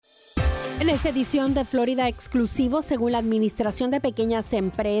En esta edición de Florida Exclusivo, según la Administración de Pequeñas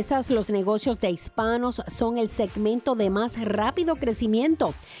Empresas, los negocios de hispanos son el segmento de más rápido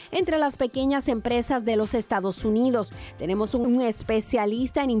crecimiento entre las pequeñas empresas de los Estados Unidos. Tenemos un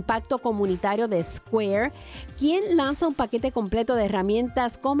especialista en impacto comunitario de Square, quien lanza un paquete completo de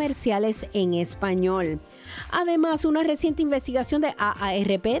herramientas comerciales en español. Además, una reciente investigación de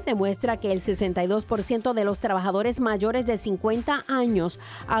AARP demuestra que el 62% de los trabajadores mayores de 50 años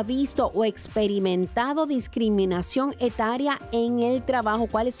ha visto o experimentado discriminación etaria en el trabajo.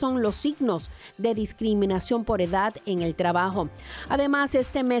 ¿Cuáles son los signos de discriminación por edad en el trabajo? Además,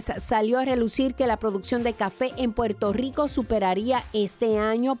 este mes salió a relucir que la producción de café en Puerto Rico superaría este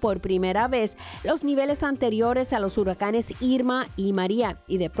año por primera vez los niveles anteriores a los huracanes Irma y María,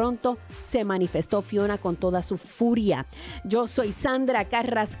 y de pronto se manifestó Fiona con toda su furia. Yo soy Sandra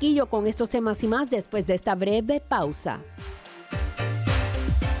Carrasquillo con estos temas y más después de esta breve pausa.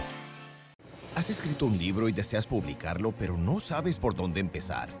 ¿Has escrito un libro y deseas publicarlo, pero no sabes por dónde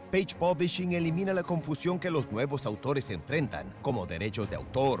empezar? Page Publishing elimina la confusión que los nuevos autores enfrentan, como derechos de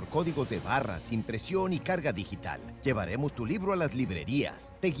autor, códigos de barras, impresión y carga digital. Llevaremos tu libro a las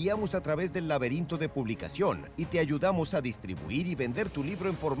librerías, te guiamos a través del laberinto de publicación y te ayudamos a distribuir y vender tu libro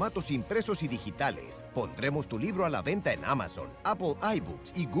en formatos impresos y digitales. Pondremos tu libro a la venta en Amazon, Apple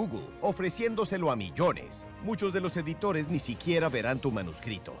iBooks y Google, ofreciéndoselo a millones. Muchos de los editores ni siquiera verán tu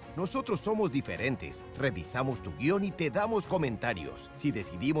manuscrito. Nosotros somos diferentes, revisamos tu guión y te damos comentarios. Si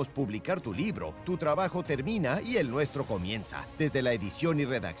decidimos publicar tu libro, tu trabajo termina y el nuestro comienza. Desde la edición y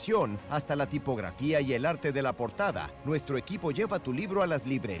redacción hasta la tipografía y el arte de la portada, nuestro equipo lleva tu libro a las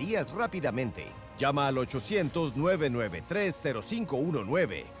librerías rápidamente. Llama al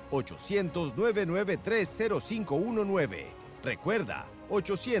 800-993-0519. 800-993-0519. Recuerda,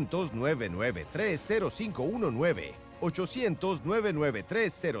 800-993-0519.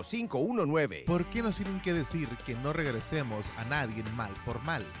 800-993-0519. ¿Por qué nos tienen que decir que no regresemos a nadie mal por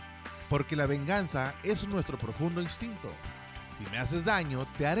mal? Porque la venganza es nuestro profundo instinto. Si me haces daño,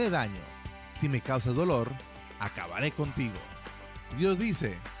 te haré daño. Si me causas dolor, acabaré contigo. Dios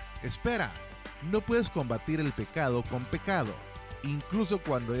dice, espera, no puedes combatir el pecado con pecado, incluso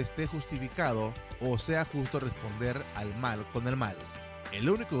cuando esté justificado o sea justo responder al mal con el mal. El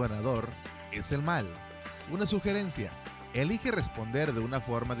único ganador es el mal. Una sugerencia: elige responder de una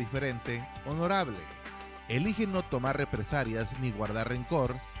forma diferente, honorable. Elige no tomar represalias ni guardar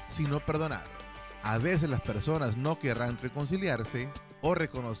rencor, sino perdonar. A veces las personas no querrán reconciliarse o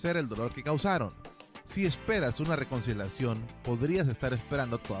reconocer el dolor que causaron. Si esperas una reconciliación, podrías estar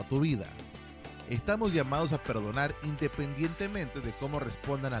esperando toda tu vida. Estamos llamados a perdonar independientemente de cómo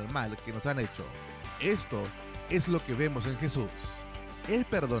respondan al mal que nos han hecho. Esto es lo que vemos en Jesús. Él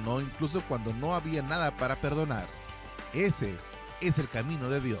perdonó incluso cuando no había nada para perdonar. Ese es el camino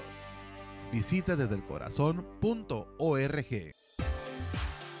de Dios. Visita desdelcorazon.org.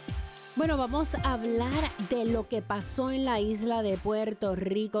 Bueno, vamos a hablar de lo que pasó en la isla de Puerto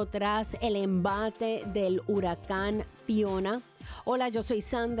Rico tras el embate del huracán Fiona. Hola, yo soy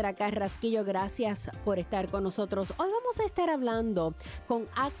Sandra Carrasquillo, gracias por estar con nosotros. Hoy vamos a estar hablando con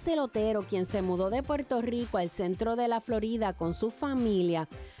Axel Otero, quien se mudó de Puerto Rico al centro de la Florida con su familia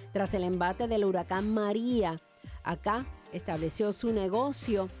tras el embate del huracán María. Acá estableció su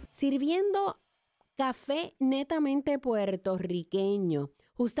negocio sirviendo café netamente puertorriqueño,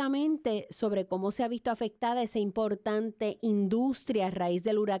 justamente sobre cómo se ha visto afectada esa importante industria a raíz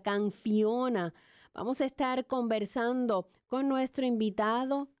del huracán Fiona. Vamos a estar conversando con nuestro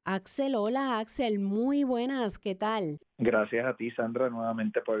invitado, Axel. Hola, Axel, muy buenas, ¿qué tal? Gracias a ti, Sandra,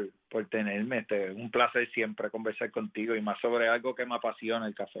 nuevamente por tenerme. Un placer siempre conversar contigo y más sobre algo que me apasiona,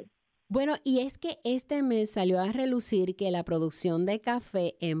 el café. Bueno, y es que este mes salió a relucir que la producción de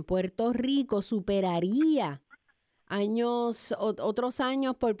café en Puerto Rico superaría otros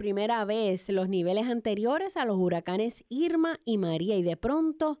años por primera vez los niveles anteriores a los huracanes Irma y María, y de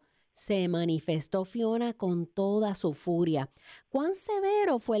pronto se manifestó Fiona con toda su furia. ¿Cuán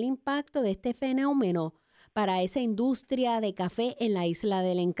severo fue el impacto de este fenómeno para esa industria de café en la Isla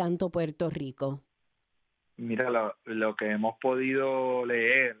del Encanto, Puerto Rico? Mira, lo que hemos podido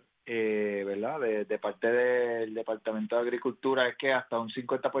leer, ¿verdad? De parte del Departamento de Agricultura es que hasta un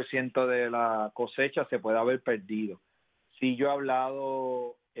 50% de la cosecha se puede haber perdido. Sí, yo he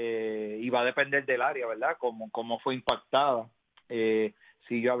hablado, y va a depender del área, ¿verdad? Cómo fue impactada.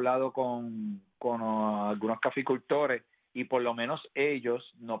 Sí, yo he hablado con algunos caficultores y por lo menos ellos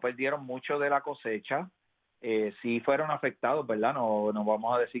no perdieron mucho de la cosecha. Sí fueron afectados, ¿verdad? No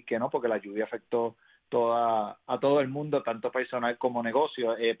vamos a decir que no, porque la lluvia afectó a todo el mundo, tanto personal como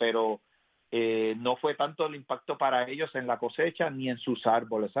negocio, pero no fue tanto el impacto para ellos en la cosecha ni en sus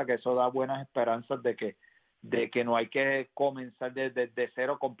árboles, o sea que eso da buenas esperanzas de que no hay que comenzar desde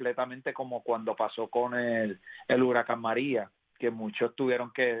cero completamente como cuando pasó con el huracán María, que muchos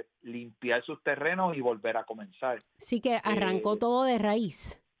tuvieron que limpiar sus terrenos y volver a comenzar. Sí que arrancó todo de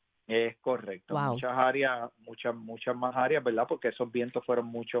raíz. Es correcto. Wow. Muchas áreas, muchas más áreas, ¿verdad? Porque esos vientos fueron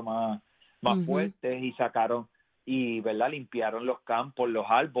mucho más fuertes y sacaron y, ¿verdad? Limpiaron los campos, los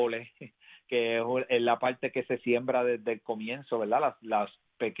árboles, que es la parte que se siembra desde el comienzo, ¿verdad? Las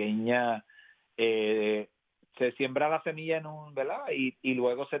pequeñas, se siembra la semilla ¿verdad? Y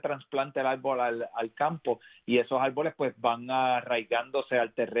luego se trasplanta el árbol al campo y esos árboles pues van arraigándose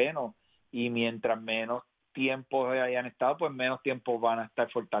al terreno y mientras menos tiempo hayan estado, pues menos tiempo van a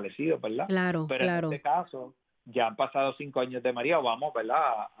estar fortalecidos, ¿verdad? Claro, pero claro. En este caso ya han pasado 5 años de María, vamos,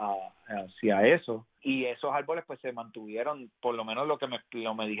 ¿verdad? Hacia eso. Y esos árboles pues se mantuvieron, por lo menos lo que me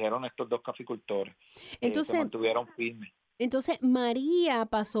dijeron estos 2 caficultores, Entonces, se mantuvieron firmes. Entonces, María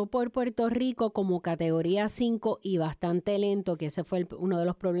pasó por Puerto Rico como categoría 5 y bastante lento, que ese fue uno de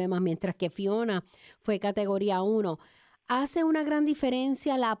los problemas, mientras que Fiona fue categoría 1. ¿Hace una gran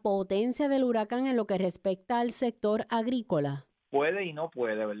diferencia la potencia del huracán en lo que respecta al sector agrícola? Puede y no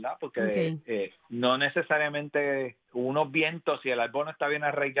puede, ¿verdad? Porque no necesariamente unos vientos, si el árbol no está bien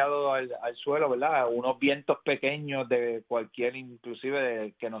arraigado al suelo, ¿verdad? Unos vientos pequeños de cualquier,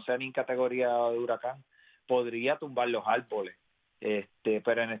 inclusive que no sea ni categoría de huracán, podría tumbar los árboles.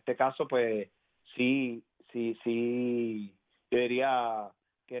 Pero en este caso, pues, sí, yo diría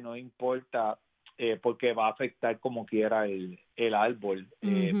que no importa porque va a afectar como quiera el árbol.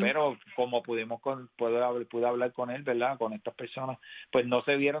 Pero como pude hablar con él, ¿verdad? Con estas personas, pues no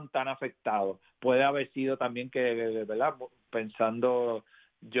se vieron tan afectados. Puede haber sido también que, ¿verdad? Pensando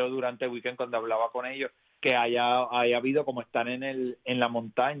yo durante el weekend cuando hablaba con ellos, que haya habido, como están en la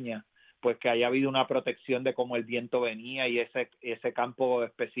montaña, pues que haya habido una protección de cómo el viento venía y ese campo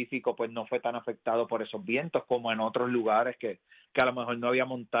específico pues no fue tan afectado por esos vientos como en otros lugares que a lo mejor no había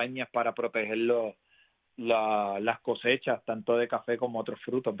montañas para proteger las cosechas, tanto de café como otros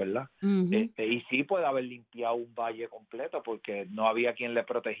frutos, ¿verdad? Y sí puede haber limpiado un valle completo porque no había quien le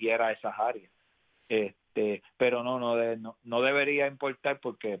protegiera esas áreas. Pero no debería importar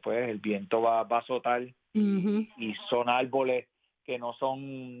porque pues el viento va a azotar y son árboles que no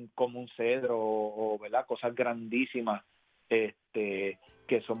son como un cedro o ¿verdad? Cosas grandísimas, que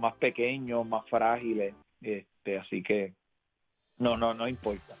son más pequeños, más frágiles, así que no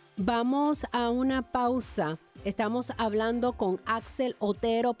importa. Vamos a una pausa. Estamos hablando con Axel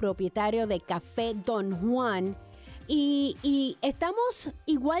Otero, propietario de Café Don Juan. Y estamos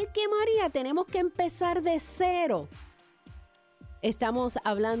igual que María, tenemos que empezar de cero. Estamos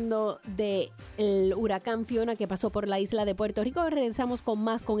hablando del huracán Fiona que pasó por la isla de Puerto Rico. Regresamos con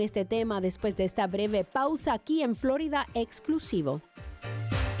más con este tema después de esta breve pausa aquí en Florida Exclusivo.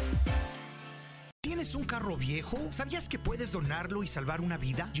 ¿Tienes un carro viejo? ¿Sabías que puedes donarlo y salvar una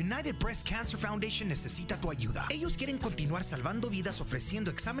vida? United Breast Cancer Foundation necesita tu ayuda. Ellos quieren continuar salvando vidas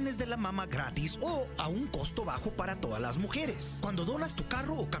ofreciendo exámenes de la mama gratis o a un costo bajo para todas las mujeres. Cuando donas tu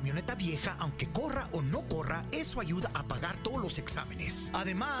carro o camioneta vieja, aunque corra o no corra, eso ayuda a pagar todos los exámenes.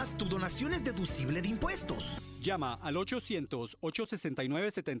 Además, tu donación es deducible de impuestos. Llama al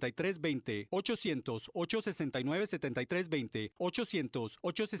 800-869-7320, 800-869-7320,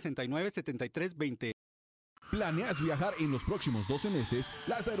 800-869-7320. ¿Planeas viajar en los próximos 12 meses?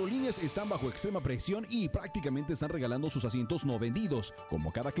 Las aerolíneas están bajo extrema presión y prácticamente están regalando sus asientos no vendidos.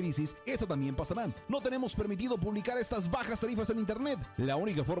 Como cada crisis, esa también pasará. No tenemos permitido publicar estas bajas tarifas en internet. La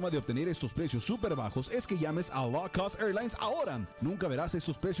única forma de obtener estos precios súper bajos es que llames a Low Cost Airlines ahora. Nunca verás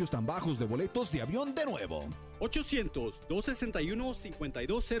estos precios tan bajos de boletos de avión de nuevo.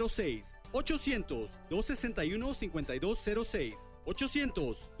 800-261-5206. 800-261-5206.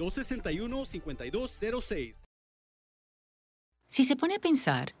 800-261-5206. Si se pone a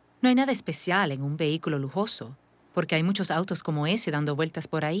pensar, no hay nada especial en un vehículo lujoso, porque hay muchos autos como ese dando vueltas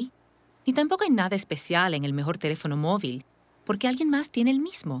por ahí. Ni tampoco hay nada especial en el mejor teléfono móvil, porque alguien más tiene el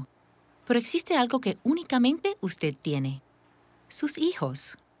mismo. Pero existe algo que únicamente usted tiene: sus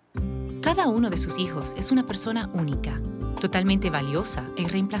hijos. Cada uno de sus hijos es una persona única, totalmente valiosa e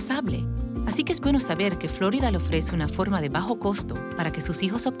irreemplazable. Así que es bueno saber que Florida le ofrece una forma de bajo costo para que sus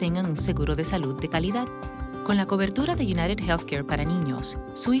hijos obtengan un seguro de salud de calidad. Con la cobertura de United Healthcare para niños,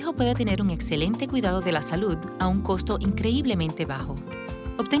 su hijo puede tener un excelente cuidado de la salud a un costo increíblemente bajo.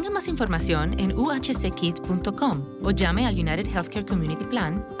 Obtenga más información en uhckids.com o llame al United Healthcare Community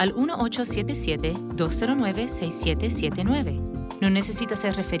Plan al 1-877-209-6779. No necesita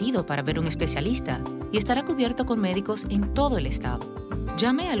ser referido para ver un especialista y estará cubierto con médicos en todo el estado.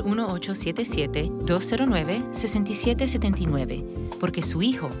 Llame al 1877-209-6779, porque su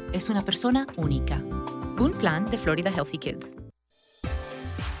hijo es una persona única. Un plan de Florida Healthy Kids.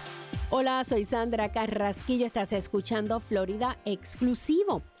 Hola, soy Sandra Carrasquillo, estás escuchando Florida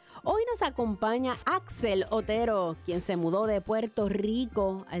Exclusivo. Hoy nos acompaña Axel Otero, quien se mudó de Puerto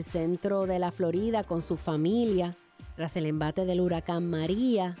Rico al centro de la Florida con su familia tras el embate del huracán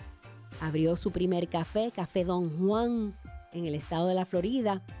María. Abrió su primer café, Café Don Juan, en el estado de la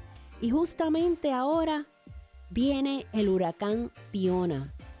Florida. Y justamente ahora viene el huracán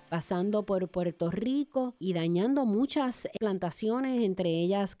Fiona, pasando por Puerto Rico y dañando muchas plantaciones, entre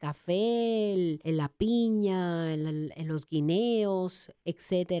ellas café, en la piña, en los guineos,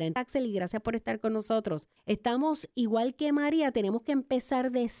 etcétera. Axel, y gracias por estar con nosotros. Estamos igual que María, tenemos que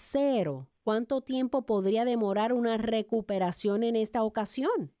empezar de cero. ¿Cuánto tiempo podría demorar una recuperación en esta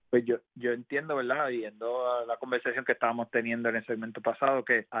ocasión? Pues yo entiendo, ¿verdad? Viendo a la conversación que estábamos teniendo en el segmento pasado,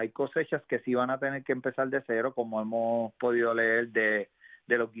 que hay cosechas que sí van a tener que empezar de cero, como hemos podido leer de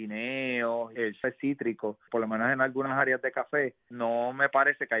los guineos, el cítrico, por lo menos en algunas áreas de café. No me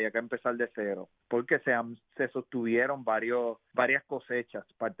parece que haya que empezar de cero, porque se sostuvieron varias cosechas,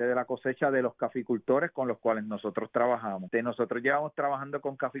 parte de la cosecha de los caficultores con los cuales nosotros trabajamos. Nosotros llevamos trabajando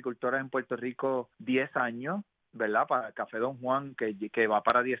con caficultores en Puerto Rico 10 años, ¿verdad? Para Café Don Juan, que va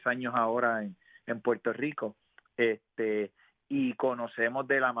para 10 años ahora en Puerto Rico. Y conocemos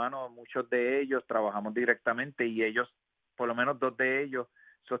de la mano a muchos de ellos, trabajamos directamente, y ellos, por lo menos 2 de ellos,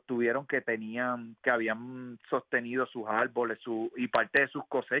 sostuvieron que habían sostenido sus árboles y parte de sus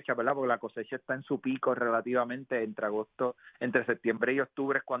cosechas, ¿verdad? Porque la cosecha está en su pico relativamente entre septiembre y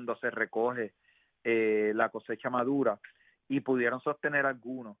octubre es cuando se recoge la cosecha madura, y pudieron sostener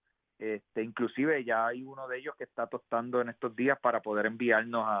algunos. Inclusive ya hay uno de ellos que está tostando en estos días para poder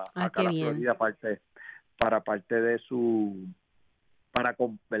enviarnos acá a la Florida parte de su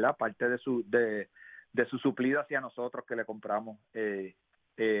 ¿verdad? Parte de su suplido hacia nosotros que le compramos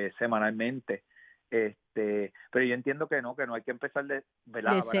semanalmente. Pero yo entiendo que no hay que empezar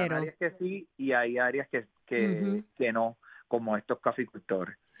 ¿verdad? De cero. Habrá áreas que sí y hay áreas que no, como estos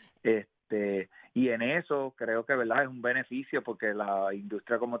caficultores. Y en eso creo que, ¿verdad?, es un beneficio, porque la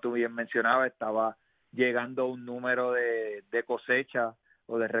industria, como tú bien mencionabas, estaba llegando a un número de cosecha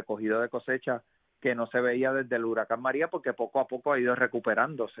o de recogido de cosecha que no se veía desde el huracán María, porque poco a poco ha ido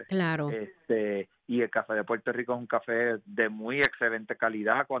recuperándose. Claro. Y el café de Puerto Rico es un café de muy excelente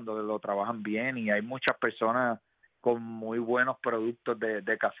calidad cuando lo trabajan bien, y hay muchas personas con muy buenos productos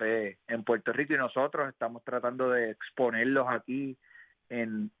de café en Puerto Rico, y nosotros estamos tratando de exponerlos aquí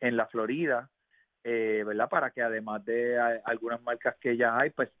en la Florida, ¿verdad? Para que además de algunas marcas que ya hay,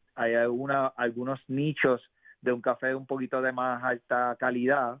 pues hay algunos nichos de un café un poquito de más alta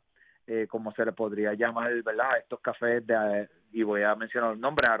calidad, como se le podría llamar, ¿verdad? Estos cafés y voy a mencionar los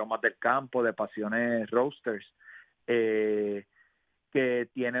nombres: Aromas del Campo, de Pasiones Roasters, que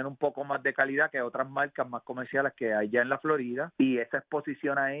tienen un poco más de calidad que otras marcas más comerciales que hay ya en la Florida, y esa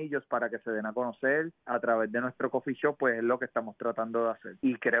exposición a ellos para que se den a conocer a través de nuestro coffee shop, pues es lo que estamos tratando de hacer,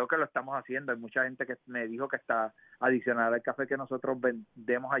 y creo que lo estamos haciendo. Hay mucha gente que me dijo que está adicional al café que nosotros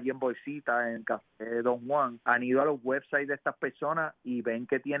vendemos allí en bolsita, en Café Don Juan, han ido a los websites de estas personas y ven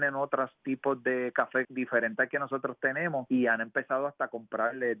que tienen otros tipos de café diferentes al que nosotros tenemos, y han empezado hasta a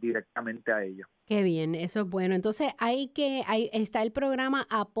comprarle directamente a ellos. Qué bien, eso es bueno. Entonces ahí está el programa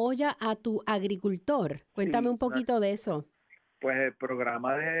Apoya a tu Agricultor. Cuéntame un poquito de eso. Pues el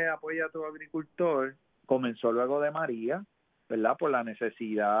programa de Apoya a tu Agricultor comenzó luego de María, ¿verdad? Por la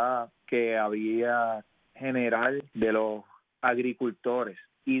necesidad que había general de los agricultores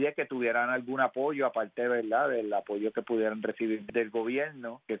y de que tuvieran algún apoyo, aparte, ¿verdad?, del apoyo que pudieran recibir del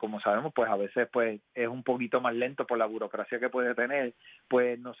gobierno, que como sabemos, pues a veces pues es un poquito más lento por la burocracia que puede tener.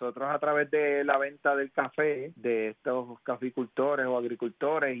 Pues nosotros, a través de la venta del café de estos caficultores o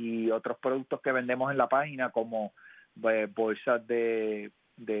agricultores y otros productos que vendemos en la página, como bolsas de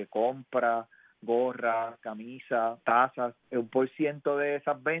compra, gorras, camisas, tazas, un % de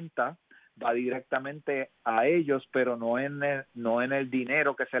esas ventas va directamente a ellos, pero no en el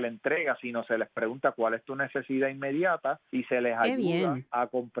dinero que se le entrega, sino se les pregunta cuál es tu necesidad inmediata y se les ayuda a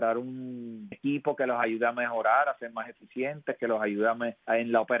comprar un equipo que los ayude a mejorar, a ser más eficientes, que los ayude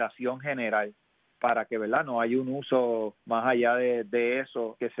en la operación general, para que, ¿verdad?, no haya un uso más allá de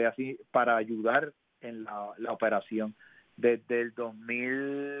eso, que sea así para ayudar en la operación. Desde el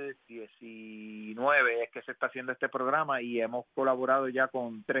 2019 es que se está haciendo este programa, y hemos colaborado ya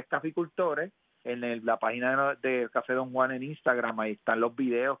con 3 caficultores en la página de Café Don Juan en Instagram. Ahí están los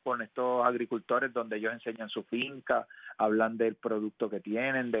videos con estos agricultores donde ellos enseñan su finca, hablan del producto que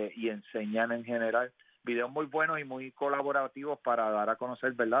tienen y enseñan en general videos muy buenos y muy colaborativos para dar a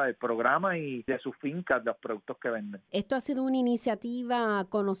conocer, ¿verdad?, el programa y de sus fincas, los productos que venden. Esto ha sido una iniciativa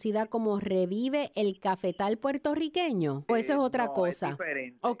conocida como Revive el Cafetal Puertorriqueño, ¿o eso es otra No, cosa? es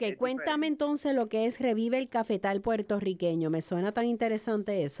diferente. Ok, cuéntame entonces lo que es Revive el Cafetal Puertorriqueño. Me suena tan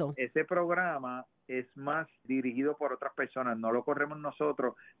interesante eso. Ese programa es más dirigido por otras personas, no lo corremos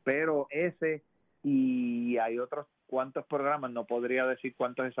nosotros, pero ese y hay otros cuantos programas, no podría decir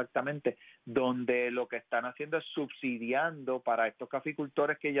cuántos exactamente, donde lo que están haciendo es subsidiando para estos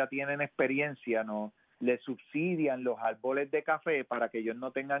caficultores que ya tienen experiencia, ¿no? Les subsidian los árboles de café para que ellos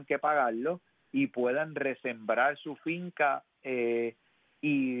no tengan que pagarlo y puedan resembrar su finca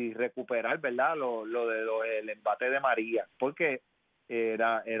y recuperar, ¿verdad?, el embate de María, porque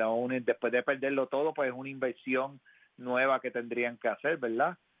después de perderlo todo, pues es una inversión nueva que tendrían que hacer,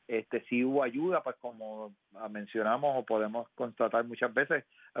 ¿verdad? Sí hubo ayuda, pues como mencionamos o podemos constatar muchas veces,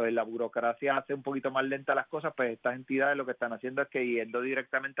 a ver, la burocracia hace un poquito más lenta las cosas, pues estas entidades lo que están haciendo es que yendo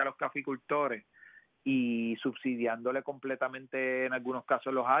directamente a los caficultores y subsidiándole completamente en algunos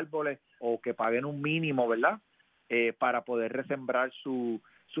casos los árboles o que paguen un mínimo, ¿verdad?, para poder resembrar sus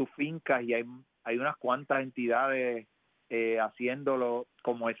fincas, y hay unas cuantas entidades haciéndolo,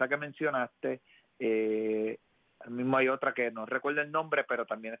 como esa que mencionaste. Mismo hay otra que no recuerdo el nombre, pero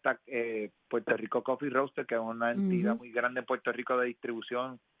también está Puerto Rico Coffee Roaster, que es una entidad muy grande en Puerto Rico de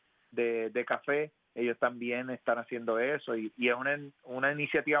distribución de café. Ellos también están haciendo eso y es una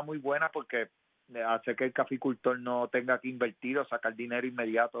iniciativa muy buena porque hace que el caficultor no tenga que invertir o sacar dinero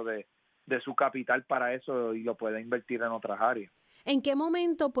inmediato de su capital para eso y lo pueda invertir en otras áreas. ¿En qué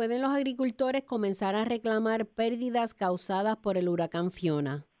momento pueden los agricultores comenzar a reclamar pérdidas causadas por el huracán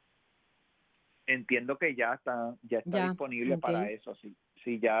Fiona? Entiendo que ya está disponible okay. para eso, sí.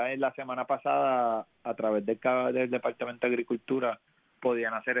 Sí, ya en la semana pasada a través del Departamento de Agricultura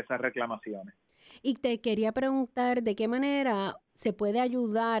podían hacer esas reclamaciones. Y te quería preguntar de qué manera se puede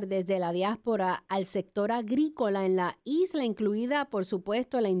ayudar desde la diáspora al sector agrícola en la isla, incluida, por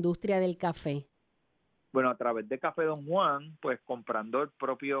supuesto, la industria del café. Bueno, a través de Café Don Juan, pues comprando el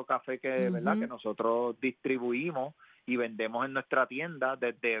propio café que, ¿verdad?, que nosotros distribuimos y vendemos en nuestra tienda,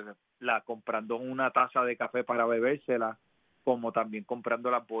 desde comprando una taza de café para bebérsela, como también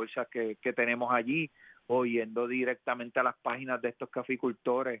comprando las bolsas que tenemos allí, o yendo directamente a las páginas de estos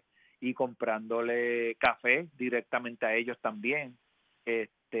caficultores y comprándole café directamente a ellos también. Es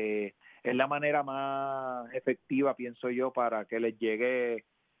la manera más efectiva, pienso yo, para que les llegue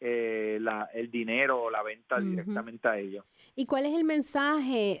el dinero o la venta directamente a ellos. ¿Y cuál es el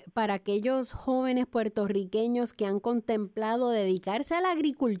mensaje para aquellos jóvenes puertorriqueños que han contemplado dedicarse a la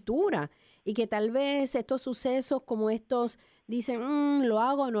agricultura y que tal vez estos sucesos como estos dicen, lo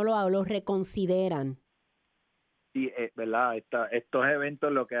hago o no lo hago, los reconsideran? Sí, ¿verdad? Estos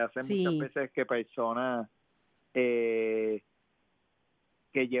eventos lo que hacen muchas veces es que personas que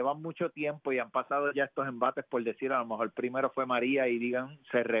llevan mucho tiempo y han pasado ya estos embates, por decir, a lo mejor primero fue María, y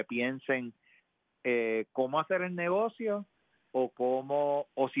se repiensen cómo hacer el negocio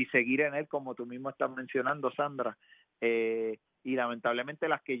o si seguir en él, como tú mismo estás mencionando, Sandra. Y lamentablemente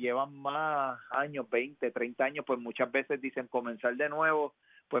las que llevan más años, 20, 30 años, pues muchas veces dicen comenzar de nuevo,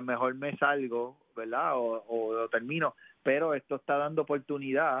 pues mejor me salgo, ¿verdad? O lo termino. Pero esto está dando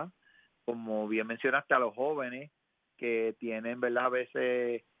oportunidad, como bien mencionaste, a los jóvenes que tienen, ¿verdad?, a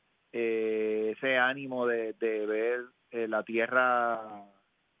veces ese ánimo de ver la tierra,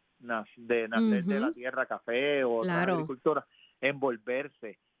 de nacer de la tierra café o otra agricultura,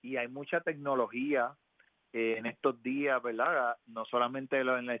 envolverse. Y hay mucha tecnología en estos días, ¿verdad?, no solamente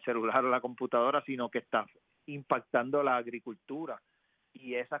en el celular o la computadora, sino que está impactando la agricultura.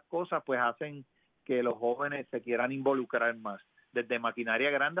 Y esas cosas pues hacen que los jóvenes se quieran involucrar más, desde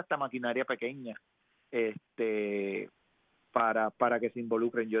maquinaria grande hasta maquinaria pequeña, para que se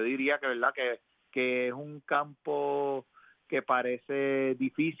involucren. Yo diría que, ¿verdad?, que es un campo que parece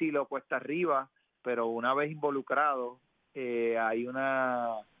difícil o cuesta arriba, pero una vez involucrado hay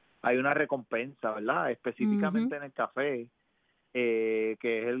una recompensa, ¿verdad?, específicamente en el café, que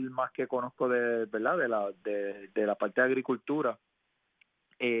es el más que conozco ¿verdad?, de la parte de agricultura.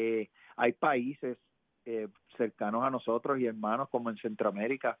 Hay países cercanos a nosotros y hermanos como en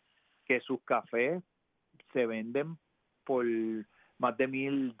Centroamérica que sus cafés se venden por más de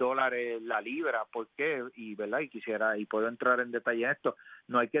 $1,000 la libra. ¿Por qué? Y puedo entrar en detalle en esto.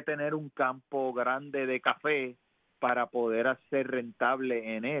 No hay que tener un campo grande de café para poder hacer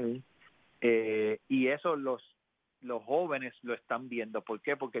rentable en él, y eso los jóvenes lo están viendo. ¿Por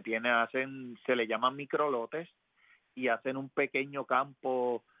qué? Porque se le llaman microlotes y hacen un pequeño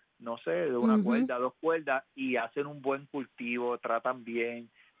campo, no sé, de una cuerda, 2 cuerdas, y hacen un buen cultivo, tratan bien,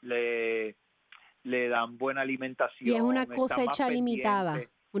 le dan buena alimentación. Y es una están más cosecha limitada.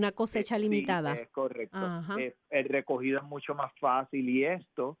 pendientes. Una cosecha limitada. Sí, es correcto. Ajá. El recogido es mucho más fácil y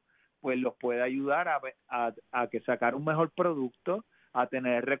esto pues los puede ayudar a que sacar un mejor producto, a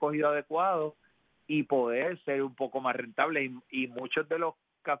tener el recogido adecuado y poder ser un poco más rentable. Y muchos de los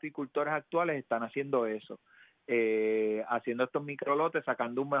caficultores actuales están haciendo eso, haciendo estos microlotes,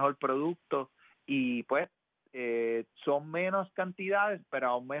 sacando un mejor producto y pues son menos cantidades, pero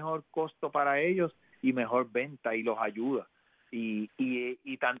a un mejor costo para ellos y mejor venta y los ayuda.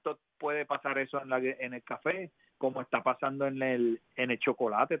 Y tanto puede pasar eso en el café como está pasando en el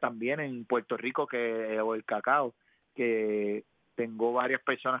chocolate también en Puerto Rico o el cacao, que tengo varias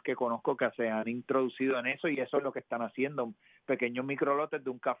personas que conozco que se han introducido en eso y eso es lo que están haciendo, pequeños microlotes de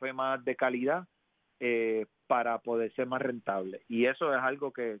un café más de calidad para poder ser más rentable. Y eso es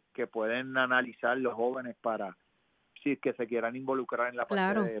algo que pueden analizar los jóvenes para si es que se quieran involucrar en la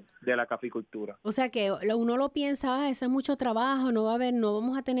parte de la caficultura. O sea que uno lo piensa, eso es mucho trabajo, no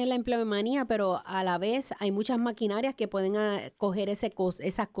vamos a tener la empleomanía, pero a la vez hay muchas maquinarias que pueden coger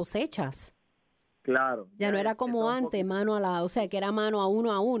esas cosechas. Claro. Ya no era como antes, o sea, que era mano a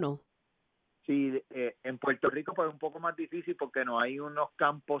uno. Sí, en Puerto Rico pues es un poco más difícil porque no hay unos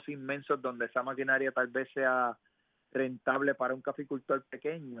campos inmensos donde esa maquinaria tal vez sea rentable para un caficultor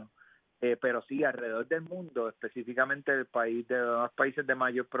pequeño. Pero sí, alrededor del mundo, específicamente el país de los países de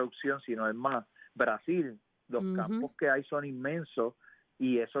mayor producción, si no es más, Brasil, los campos que hay son inmensos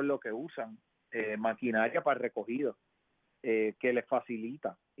y eso es lo que usan, maquinaria para recogido, que les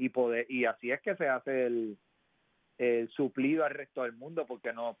facilita y así es que se hace el suplido al resto del mundo,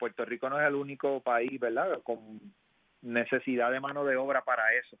 porque Puerto Rico no es el único país, ¿verdad?, con necesidad de mano de obra para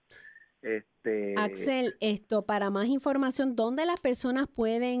eso. Axel, para más información, ¿dónde las personas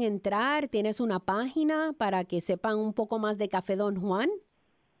pueden entrar? ¿Tienes una página para que sepan un poco más de Café Don Juan?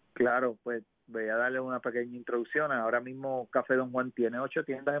 Claro, pues voy a darle una pequeña introducción. Ahora mismo Café Don Juan tiene 8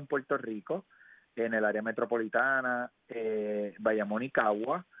 tiendas en Puerto Rico, en el área metropolitana, Bayamón y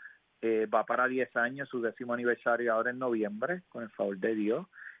Cagua. Va para 10 años, su 10º aniversario ahora en noviembre, con el favor de Dios.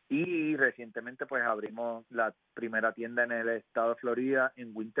 Y recientemente pues abrimos la primera tienda en el estado de Florida,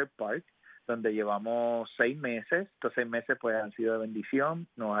 en Winter Park, donde llevamos 6 meses. Estos 6 meses pues han sido de bendición,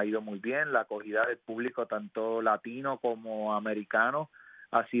 nos ha ido muy bien. La acogida del público, tanto latino como americano,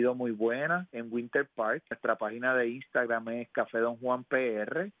 ha sido muy buena en Winter Park. Nuestra página de Instagram es Café Don Juan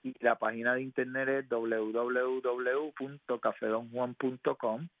PR y la página de internet es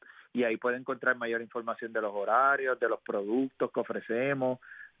www.cafedonjuan.com. Y ahí puede encontrar mayor información de los horarios, de los productos que ofrecemos,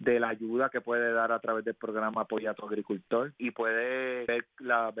 de la ayuda que puede dar a través del programa Apoya a tu Agricultor y puede ver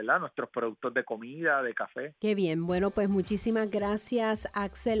nuestros productos de comida, de café. Qué bien, bueno, pues muchísimas gracias,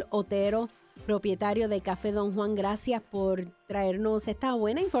 Axel Otero, propietario de Café Don Juan. Gracias por traernos esta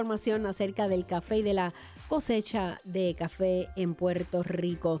buena información acerca del café y de la cosecha de café en Puerto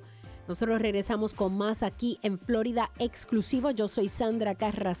Rico. Nosotros regresamos con más aquí en Florida Exclusivo. Yo soy Sandra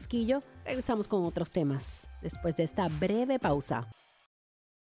Carrasquillo. Regresamos con otros temas después de esta breve pausa.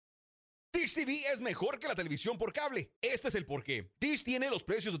 Dish TV es mejor que la televisión por cable. Este es el porqué. Dish tiene los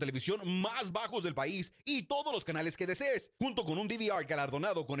precios de televisión más bajos del país y todos los canales que desees, junto con un DVR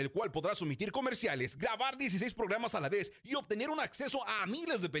galardonado con el cual podrás omitir comerciales, grabar 16 programas a la vez y obtener un acceso a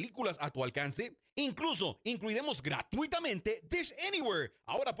miles de películas a tu alcance. Incluso incluiremos gratuitamente Dish Anywhere.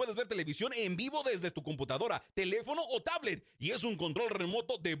 Ahora puedes ver televisión en vivo desde tu computadora, teléfono o tablet y es un control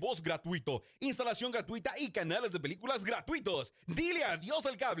remoto de voz gratuito, instalación gratuita y canales de películas gratuitos. Dile adiós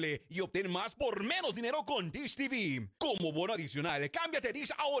al cable y obtén más por menos dinero con Dish TV. Como bono adicional, cámbiate a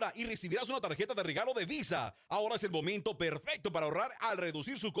Dish ahora y recibirás una tarjeta de regalo de Visa. Ahora es el momento perfecto para ahorrar al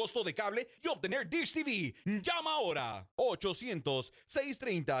reducir su costo de cable y obtener Dish TV. Llama ahora.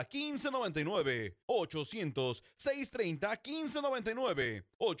 800-630-1599. 800-630-1599.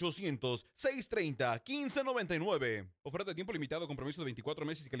 800-630-1599. Oferta de tiempo limitado, compromiso de 24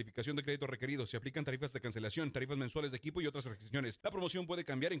 meses y calificación de crédito requerido. Se aplican tarifas de cancelación, tarifas mensuales de equipo y otras restricciones. La promoción puede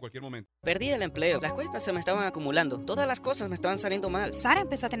cambiar en cualquier momento. Perdí el empleo. Las cuentas se me estaban acumulando. Todas las cosas me estaban saliendo mal. Sara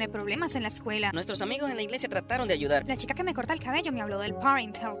empezó a tener problemas en la escuela. Nuestros amigos en la iglesia trataron de ayudar. La chica que me corta el cabello me habló del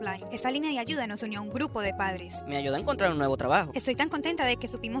Parent Helpline. Esta línea de ayuda nos unió a un grupo de padres. Me ayudó a encontrar un nuevo trabajo. Estoy tan contenta de que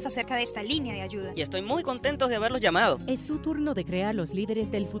supimos acerca de esta línea de ayuda. Y estoy muy contento de haberlos llamado. Es su turno de crear los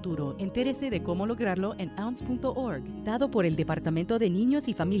líderes del futuro. Entérese de cómo lograrlo en ounce.org, dado por el Departamento de Niños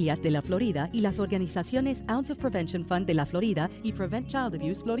y Familias de la Florida y las organizaciones Ounce of Prevention Fund de la Florida y Prevent Child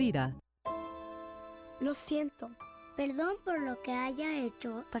Abuse Florida. Lo siento. Perdón por lo que haya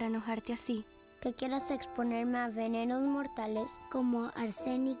hecho para enojarte así. Que quieras exponerme a venenos mortales como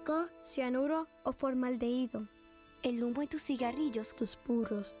arsénico, cianuro o formaldehído. El humo de tus cigarrillos, tus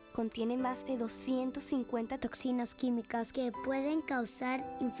puros, contienen más de 250 toxinas químicas que pueden causar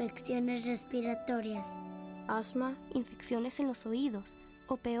infecciones respiratorias, asma, infecciones en los oídos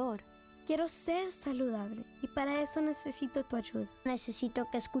o peor. Quiero ser saludable y para eso necesito tu ayuda. Necesito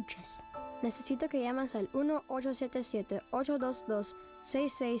que escuches. Necesito que llames al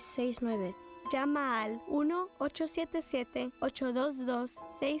 1-877-822-6669. Llama al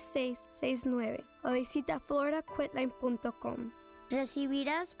 1-877-822-6669 o visita floridaquitline.com.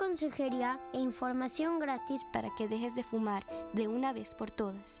 Recibirás consejería e información gratis para que dejes de fumar de una vez por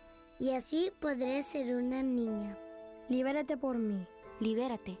todas. Y así podré ser una niña. Libérate por mí.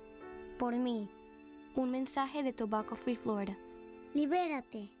 Libérate. Por mí. Un mensaje de Tobacco Free Florida.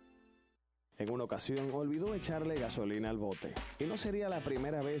 Libérate. En una ocasión olvidó echarle gasolina al bote. Y no sería la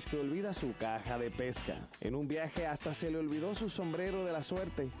primera vez que olvida su caja de pesca. En un viaje hasta se le olvidó su sombrero de la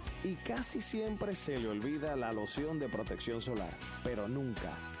suerte. Y casi siempre se le olvida la loción de protección solar. Pero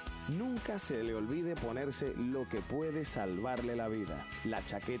nunca se le olvide ponerse lo que puede salvarle la vida. La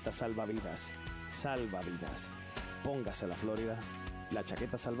chaqueta salvavidas. Salva vidas. Póngase la Florida. La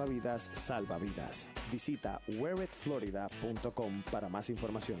chaqueta salvavidas salva vidas. Visita wearitflorida.com para más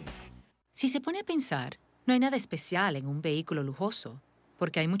información. Si se pone a pensar, no hay nada especial en un vehículo lujoso,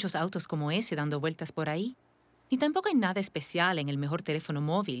 porque hay muchos autos como ese dando vueltas por ahí. Ni tampoco hay nada especial en el mejor teléfono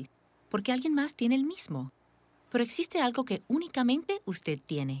móvil, porque alguien más tiene el mismo. Pero existe algo que únicamente usted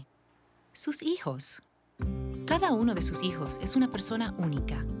tiene: sus hijos. Cada uno de sus hijos es una persona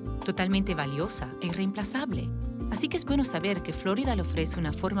única, totalmente valiosa e irreemplazable. Así que es bueno saber que Florida le ofrece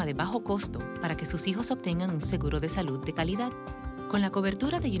una forma de bajo costo para que sus hijos obtengan un seguro de salud de calidad. Con la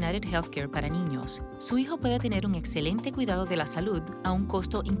cobertura de United Healthcare para niños, su hijo puede tener un excelente cuidado de la salud a un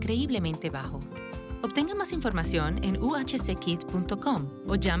costo increíblemente bajo. Obtenga más información en uhckids.com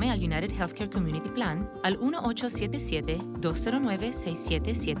o llame al United Healthcare Community Plan al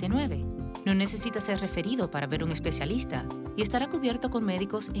 1-877-209-6779. No necesita ser referido para ver un especialista y estará cubierto con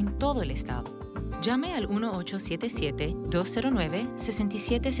médicos en todo el estado. Llame al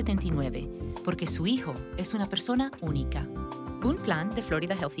 1-877-209-6779 porque su hijo es una persona única. Un plan de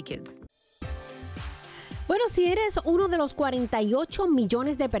Florida Healthy Kids. Bueno, si eres uno de los 48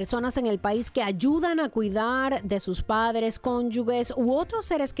 millones de personas en el país que ayudan a cuidar de sus padres, cónyuges u otros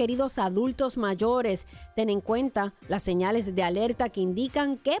seres queridos adultos mayores, ten en cuenta las señales de alerta que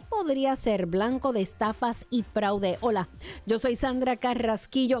indican que podría ser blanco de estafas y fraude. Hola, yo soy Sandra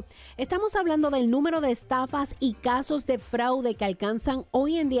Carrasquillo. Estamos hablando del número de estafas y casos de fraude que alcanzan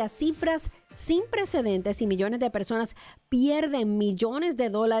hoy en día cifras sin precedentes y millones de personas pierden millones de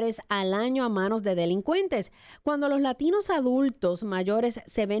dólares al año a manos de delincuentes. Cuando los latinos adultos mayores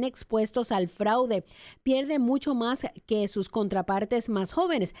se ven expuestos al fraude, pierden mucho más que sus contrapartes más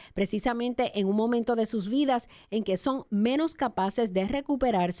jóvenes, precisamente en un momento de sus vidas en que son menos capaces de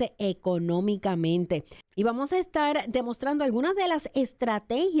recuperarse económicamente. Y vamos a estar demostrando algunas de las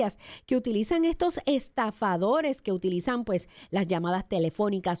estrategias que utilizan estos estafadores, que utilizan pues las llamadas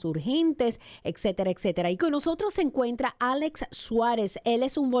telefónicas urgentes, etcétera, etcétera. Y con nosotros se encuentra Alex Suárez. Él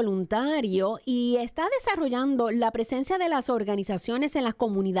es un voluntario y está desarrollando la presencia de las organizaciones en las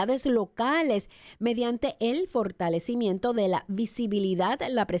comunidades locales mediante el fortalecimiento de la visibilidad,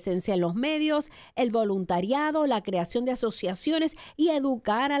 la presencia en los medios, el voluntariado, la creación de asociaciones y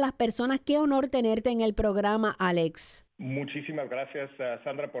educar a las personas. Qué honor tenerte en el programa, Alex. Muchísimas gracias,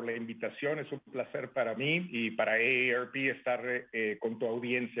 Sandra, por la invitación. Es un placer para mí y para AARP estar con tu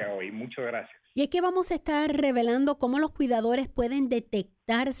audiencia hoy. Muchas gracias. Y es que vamos a estar revelando cómo los cuidadores pueden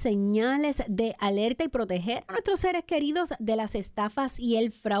detectar señales de alerta y proteger a nuestros seres queridos de las estafas y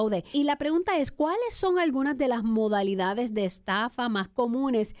el fraude. Y la pregunta es, ¿cuáles son algunas de las modalidades de estafa más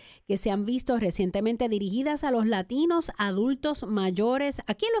comunes que se han visto recientemente dirigidas a los latinos adultos mayores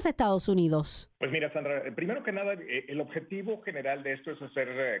aquí en los Estados Unidos? Pues mira, Sandra, primero que nada, el objetivo general de esto es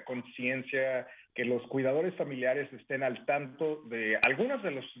hacer conciencia, que los cuidadores familiares estén al tanto de algunos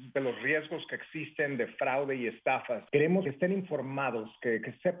de los riesgos que existen de fraude y estafas. Queremos que estén informados, que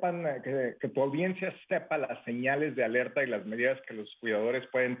sepan, que tu audiencia sepa las señales de alerta y las medidas que los cuidadores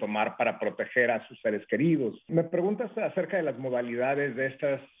pueden tomar para proteger a sus seres queridos. Me preguntas acerca de las modalidades de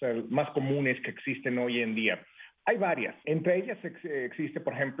estas más comunes que existen hoy en día. Hay varias. Entre ellas existe,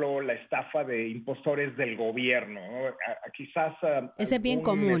 por ejemplo, la estafa de impostores del gobierno, ¿no? Quizás ese es bien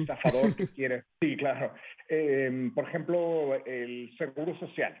común. Estafador que quiere. Sí, claro. Por ejemplo, el Seguro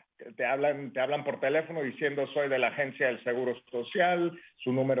Social. Te hablan por teléfono diciendo soy de la agencia del Seguro Social,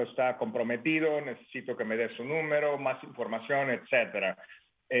 su número está comprometido, necesito que me dé su número, más información, etcétera.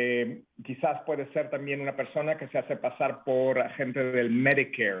 Quizás puede ser también una persona que se hace pasar por agente del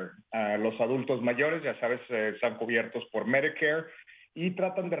Medicare. Los adultos mayores, ya sabes, están cubiertos por Medicare y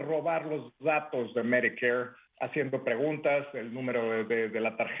tratan de robar los datos de Medicare haciendo preguntas, el número de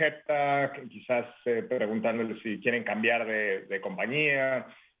la tarjeta, quizás preguntándole si quieren cambiar de compañía.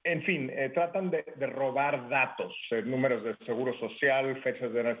 En fin, tratan de robar datos, números de seguro social,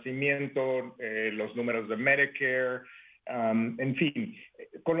 fechas de nacimiento, los números de Medicare. En fin,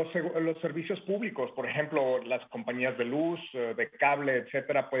 con los servicios públicos, por ejemplo, las compañías de luz, de cable,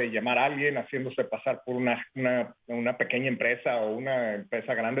 etcétera, puede llamar a alguien haciéndose pasar por una pequeña empresa o una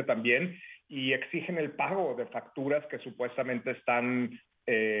empresa grande también y exigen el pago de facturas que supuestamente están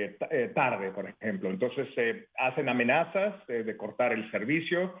tarde, por ejemplo. Entonces, hacen amenazas de cortar el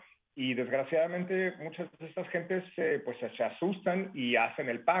servicio y desgraciadamente muchas de estas gentes pues se asustan y hacen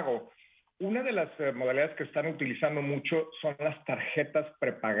el pago. Una de las modalidades que están utilizando mucho son las tarjetas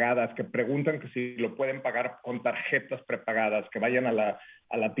prepagadas, que preguntan que si lo pueden pagar con tarjetas prepagadas, que vayan a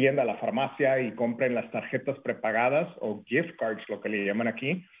la tienda, a la farmacia y compren las tarjetas prepagadas o gift cards, lo que le llaman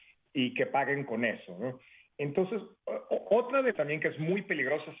aquí, y que paguen con eso, ¿no? Entonces, otra de también que es muy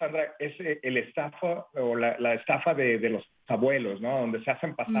peligrosa, Sandra, es el estafa o la estafa de los abuelos, ¿no? Donde se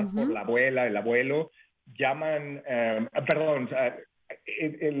hacen pasar por la abuela, el abuelo, llaman,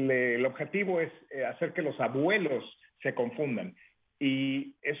 el objetivo es hacer que los abuelos se confundan.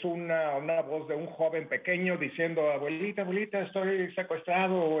 Y es una voz de un joven pequeño diciendo, abuelita, estoy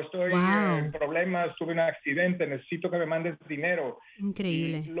secuestrado, o estoy en problemas, tuve un accidente, necesito que me mandes dinero.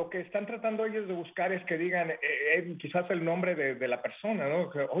 Increíble. Y lo que están tratando ellos de buscar es que digan quizás el nombre de la persona,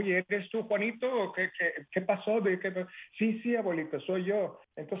 ¿no? Que, oye, ¿eres tú, Juanito? ¿Qué pasó? Sí, abuelita, soy yo.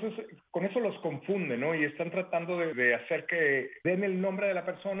 Entonces, con eso los confunden, ¿no? Y están tratando de hacer que den el nombre de la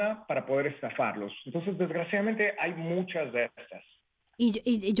persona para poder estafarlos. Entonces, desgraciadamente, hay muchas de estas.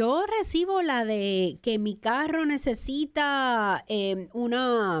 Y yo recibo la de que mi carro necesita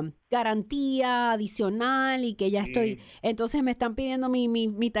una garantía adicional y que ya estoy, entonces me están pidiendo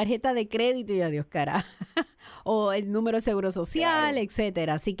mi tarjeta de crédito y adiós, cara. O el número de seguro social,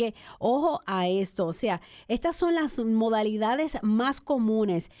 etcétera. Así que ojo a esto. O sea, estas son las modalidades más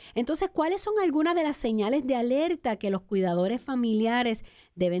comunes. Entonces, ¿cuáles son algunas de las señales de alerta que los cuidadores familiares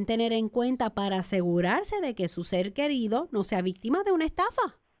deben tener en cuenta para asegurarse de que su ser querido no sea víctima de una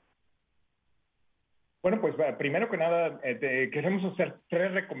estafa? Bueno, pues primero que nada, queremos hacer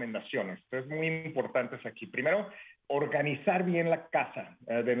 3 recomendaciones, 3 muy importantes aquí. Primero, organizar bien la casa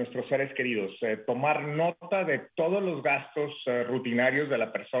de nuestros seres queridos, tomar nota de todos los gastos rutinarios de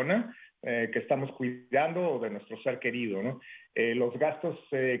la persona que estamos cuidando o de nuestro ser querido, ¿no? Los gastos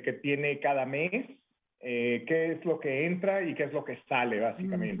que tiene cada mes, qué es lo que entra y qué es lo que sale,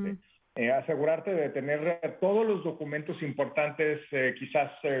 básicamente. Asegurarte de tener todos los documentos importantes, quizás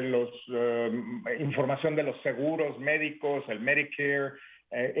información de los seguros médicos, el Medicare,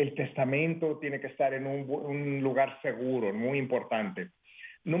 el testamento tiene que estar en un lugar seguro, muy importante.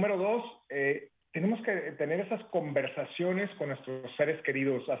 Número 2, tenemos que tener esas conversaciones con nuestros seres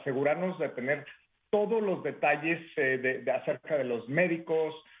queridos, asegurarnos de tener todos los detalles acerca de los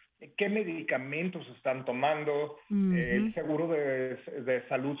médicos, qué medicamentos están tomando, el seguro de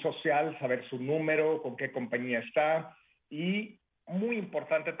salud social, saber su número, con qué compañía está y, muy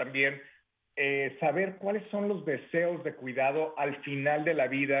importante también, saber cuáles son los deseos de cuidado al final de la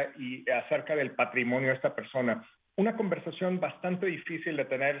vida y acerca del patrimonio de esta persona. Una conversación bastante difícil de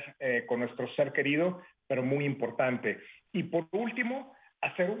tener con nuestro ser querido, pero muy importante. Y por último,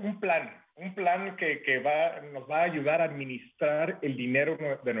 hacer un plan que nos va a ayudar a administrar el dinero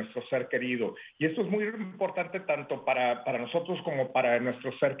de nuestro ser querido. Y esto es muy importante tanto para nosotros como para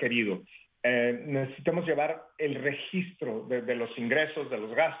nuestro ser querido. Necesitamos llevar el registro de los ingresos, de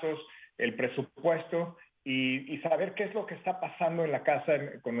los gastos, el presupuesto y saber qué es lo que está pasando en la casa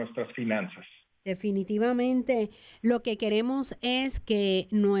con nuestras finanzas. Definitivamente lo que queremos es que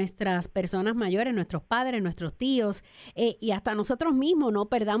nuestras personas mayores, nuestros padres, nuestros tíos y hasta nosotros mismos no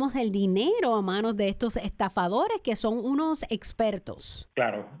perdamos el dinero a manos de estos estafadores que son unos expertos.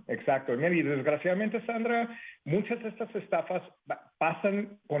 Claro, exacto. Y desgraciadamente, Sandra, muchas de estas estafas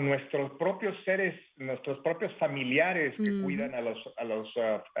pasan con nuestros propios seres, nuestros propios familiares que cuidan a los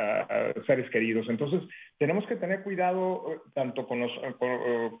seres queridos. Entonces, tenemos que tener cuidado tanto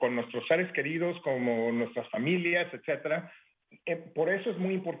con nuestros seres queridos como nuestras familias, etcétera. Por eso es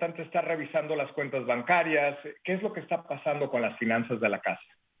muy importante estar revisando las cuentas bancarias, qué es lo que está pasando con las finanzas de la casa.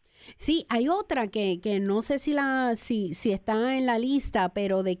 Sí, hay otra que no sé si está en la lista,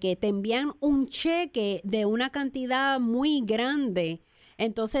 pero de que te envían un cheque de una cantidad muy grande.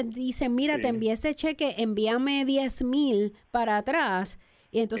 Entonces dicen, mira, te envié ese cheque, envíame 10,000 para atrás.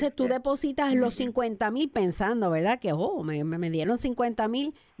 Y entonces tú depositas los 50,000 pensando, ¿verdad? Que, me dieron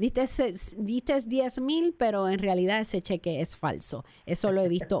 50,000, diste 10,000, pero en realidad ese cheque es falso. Eso lo he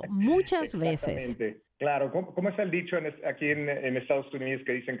visto muchas veces. Claro, ¿cómo es el dicho aquí en Estados Unidos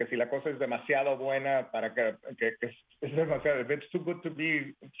que dicen que si la cosa es demasiado buena para que es demasiado, if it's too good to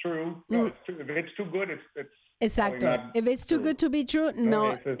be true, no, if it's too good, it's exacto. If it's too good to be true,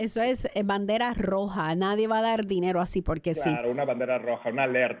 no, eso es bandera roja. Nadie va a dar dinero así porque sí. Claro, una bandera roja, una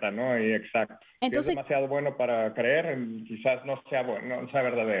alerta, ¿no? Y exacto. Entonces, si es demasiado bueno para creer, quizás no sea bueno, no sea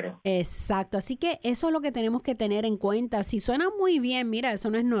verdadero. Exacto. Así que eso es lo que tenemos que tener en cuenta. Si suena muy bien, mira, eso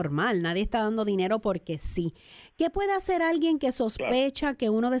no es normal. Nadie está dando dinero porque sí. ¿Qué puede hacer alguien que sospecha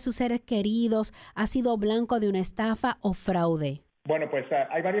que uno de sus seres queridos ha sido blanco de una estafa o fraude? Bueno, pues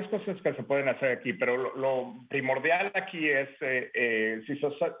hay varias cosas que se pueden hacer aquí, pero lo primordial aquí es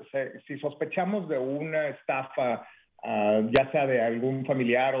si sospechamos de una estafa, ya sea de algún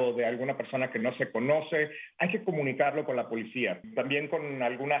familiar o de alguna persona que no se conoce, hay que comunicarlo con la policía, también con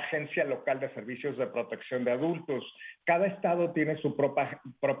alguna agencia local de servicios de protección de adultos. Cada estado tiene su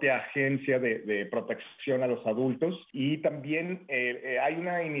propia agencia de protección a los adultos y también hay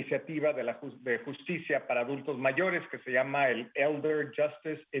una iniciativa de justicia para adultos mayores que se llama el Elder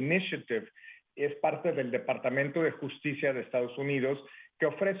Justice Initiative. Es parte del Departamento de Justicia de Estados Unidos, que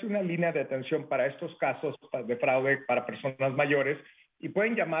ofrece una línea de atención para estos casos de fraude para personas mayores y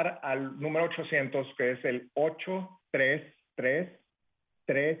pueden llamar al número 800, que es el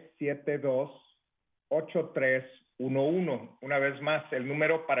 833-372-8311. Una vez más, el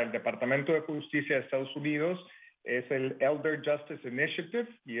número para el Departamento de Justicia de Estados Unidos es el Elder Justice Initiative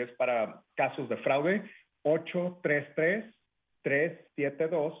y es para casos de fraude,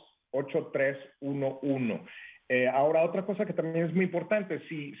 833-372-8311. Ahora, otra cosa que también es muy importante,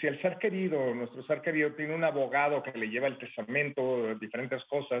 si el ser querido, nuestro ser querido, tiene un abogado que le lleva el testamento, diferentes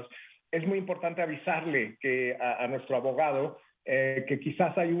cosas, es muy importante avisarle a nuestro abogado que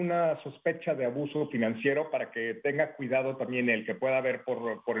quizás hay una sospecha de abuso financiero para que tenga cuidado también él, que pueda ver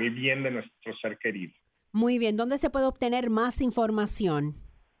por el bien de nuestro ser querido. Muy bien, ¿dónde se puede obtener más información?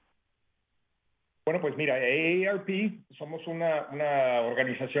 Bueno, pues mira, AARP somos una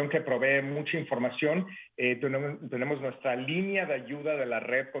organización que provee mucha información. Tenemos nuestra línea de ayuda de la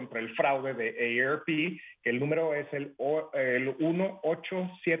red contra el fraude de AARP, que el número es el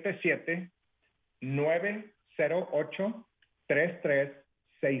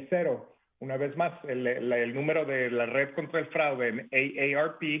 1-877-908-3360. Una vez más, el número de la red contra el fraude en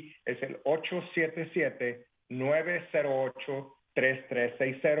AARP es el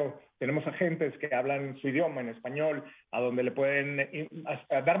 877-908-3360. Tenemos agentes que hablan su idioma en español, a donde le pueden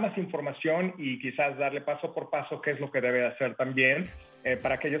dar más información y quizás darle paso por paso qué es lo que debe hacer también.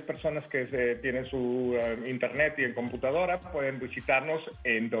 Para aquellas personas que tienen su internet y en computadora, pueden visitarnos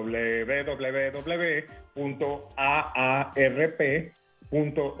en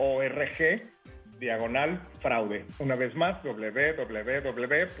www.aarp.org/fraude. Una vez más,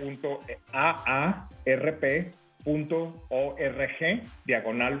 www.aarp.org/fraude.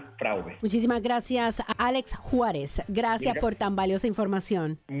 Muchísimas gracias, Alex Juárez. Gracias por tan valiosa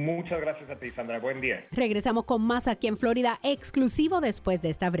información. Muchas gracias a ti, Sandra. Buen día. Regresamos con más aquí en Florida, exclusivo después de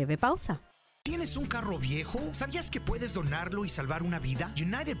esta breve pausa. ¿Tienes un carro viejo? ¿Sabías que puedes donarlo y salvar una vida?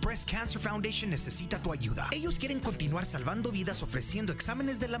 United Breast Cancer Foundation necesita tu ayuda. Ellos quieren continuar salvando vidas ofreciendo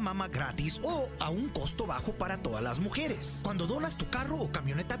exámenes de la mama gratis o a un costo bajo para todas las mujeres. Cuando donas tu carro o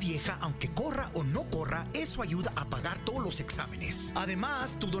camioneta vieja, aunque corra o no corra, eso ayuda a pagar todos los exámenes.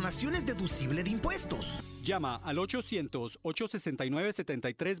 Además, tu donación es deducible de impuestos. Llama al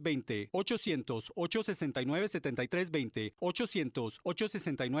 800-869-7320, 800-869-7320,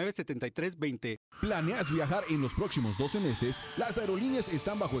 800-869-7320. ¿Planeas viajar en los próximos 12 meses? Las aerolíneas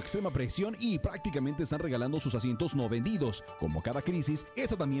están bajo extrema presión y prácticamente están regalando sus asientos no vendidos. Como cada crisis,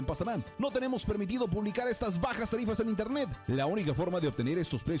 esa también pasará. No tenemos permitido publicar estas bajas tarifas en internet. La única forma de obtener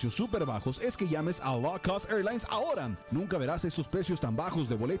estos precios súper bajos es que llames a Low Cost Airlines ahora. Nunca verás estos precios tan bajos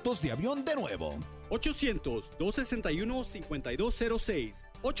de boletos de avión de nuevo. 800-261-5206.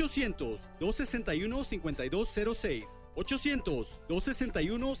 800-261-5206.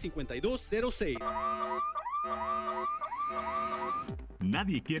 800-261-5206.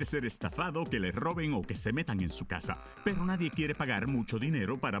 Nadie quiere ser estafado, que le roben o que se metan en su casa, pero nadie quiere pagar mucho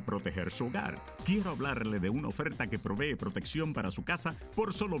dinero para proteger su hogar. Quiero hablarle de una oferta que provee protección para su casa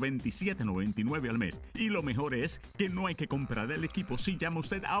por solo $27.99 al mes. Y lo mejor es que no hay que comprar el equipo si llama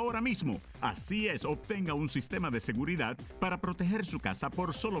usted ahora mismo. Así es, obtenga un sistema de seguridad para proteger su casa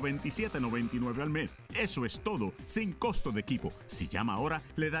por solo $27.99 al mes. Eso es todo, sin costo de equipo. Si llama ahora,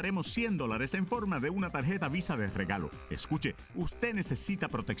 le daremos $100 en forma de una tarjeta Visa de regalo. Escuche, usted necesita necesita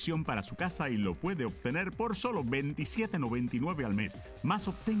protección para su casa y lo puede obtener por solo $27.99 al mes. Más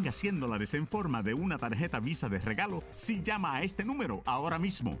obtenga $100 en forma de una tarjeta Visa de regalo si llama a este número ahora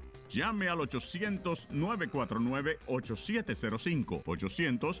mismo. Llame al 800-949-8705.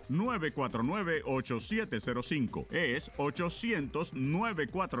 800-949-8705. Es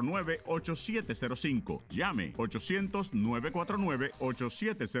 800-949-8705. Llame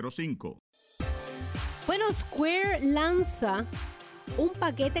 800-949-8705. Bueno, Square lanza un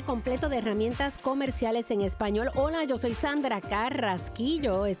paquete completo de herramientas comerciales en español. Hola, yo soy Sandra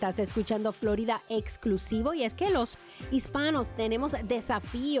Carrasquillo. Estás escuchando Florida Exclusivo y es que los hispanos tenemos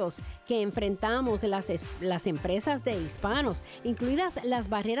desafíos que enfrentamos las empresas de hispanos, incluidas las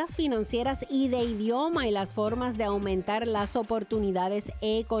barreras financieras y de idioma y las formas de aumentar las oportunidades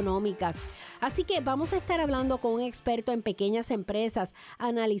económicas. Así que vamos a estar hablando con un experto en pequeñas empresas,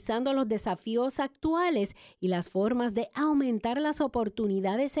 analizando los desafíos actuales y las formas de aumentar las oportunidades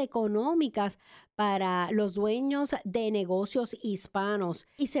económicas para los dueños de negocios hispanos.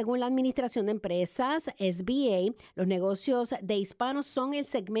 Y según la Administración de Empresas, SBA, los negocios de hispanos son el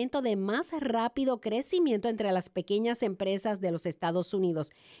segmento de más rápido crecimiento entre las pequeñas empresas de los Estados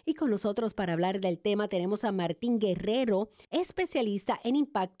Unidos. Y con nosotros para hablar del tema tenemos a Martín Guerrero, especialista en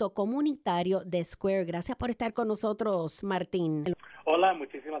impacto comunitario de Square. Gracias por estar con nosotros, Martín. Hola,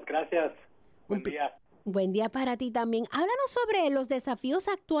 muchísimas gracias. Buen día. Buen día para ti también. Háblanos sobre los desafíos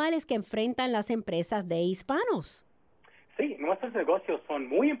actuales que enfrentan las empresas de hispanos. Sí, nuestros negocios son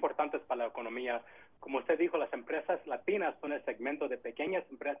muy importantes para la economía. Como usted dijo, las empresas latinas son el segmento de pequeñas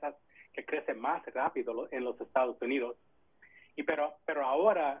empresas que crece más rápido en los Estados Unidos. Pero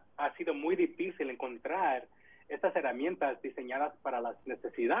ahora ha sido muy difícil encontrar estas herramientas diseñadas para las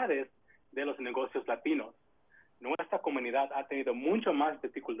necesidades de los negocios latinos. Nuestra comunidad ha tenido mucho más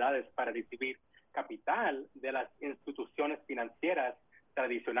dificultades para recibir capital de las instituciones financieras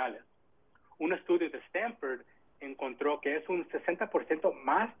tradicionales. Un estudio de Stanford encontró que es un 60%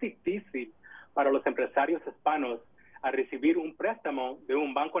 más difícil para los empresarios hispanos a recibir un préstamo de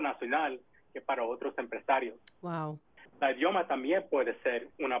un banco nacional que para otros empresarios. Wow. El idioma también puede ser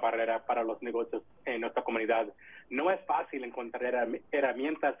una barrera para los negocios en nuestra comunidad. No es fácil encontrar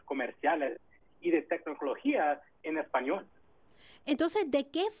herramientas comerciales y de tecnología en español. Entonces, ¿de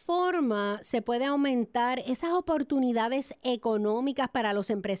qué forma se puede aumentar esas oportunidades económicas para los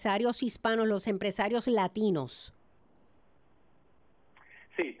empresarios hispanos, los empresarios latinos?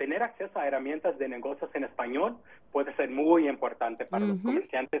 Sí, tener acceso a herramientas de negocios en español puede ser muy importante para los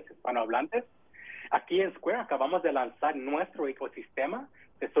comerciantes hispanohablantes. Aquí en Square acabamos de lanzar nuestro ecosistema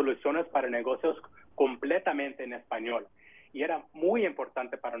de soluciones para negocios completamente en español. Y era muy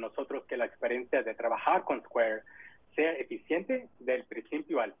importante para nosotros que la experiencia de trabajar con Square sea eficiente del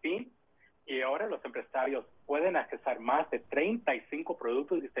principio al fin. Y ahora los empresarios pueden accesar más de 35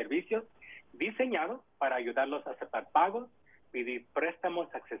 productos y servicios diseñados para ayudarlos a aceptar pagos, pedir préstamos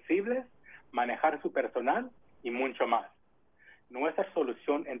accesibles, manejar su personal y mucho más. Nuestra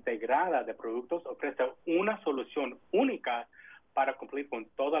solución integrada de productos ofrece una solución única para cumplir con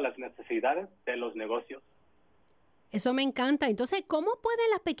todas las necesidades de los negocios. Eso me encanta. Entonces, ¿cómo pueden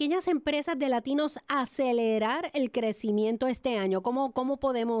las pequeñas empresas de latinos acelerar el crecimiento este año? ¿Cómo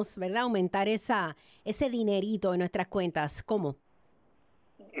podemos, verdad, aumentar ese dinerito en nuestras cuentas? ¿Cómo?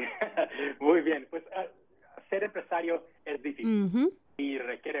 Muy bien. Pues ser empresario es difícil y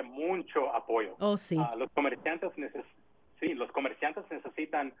requiere mucho apoyo. Oh, sí. Los comerciantes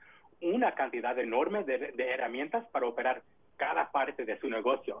necesitan una cantidad enorme de herramientas para operar cada parte de su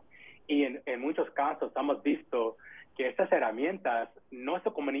negocio. Y en muchos casos hemos visto que estas herramientas no se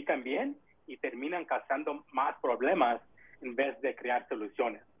comunican bien y terminan causando más problemas en vez de crear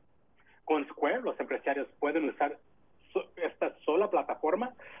soluciones. Con Square, los empresarios pueden usar esta sola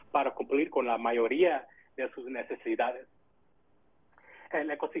plataforma para cumplir con la mayoría de sus necesidades.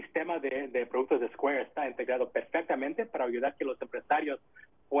 El ecosistema de productos de Square está integrado perfectamente para ayudar a que los empresarios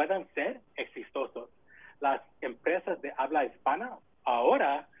puedan ser exitosos. Las empresas de habla hispana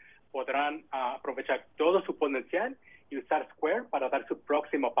ahora podrán aprovechar todo su potencial y usar Square para dar su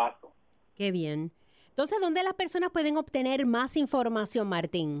próximo paso. Qué bien. Entonces, ¿dónde las personas pueden obtener más información,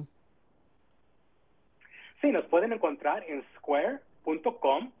 Martín? Sí, nos pueden encontrar en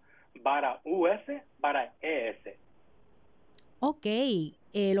square.com/US/ES. Ok.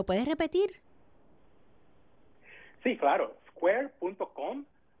 ¿Lo puedes repetir? Sí, claro.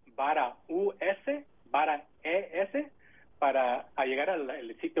 Square.com/US/ES para llegar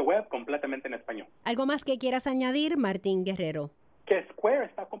al sitio web completamente en español. ¿Algo más que quieras añadir, Martín Guerrero? Que Square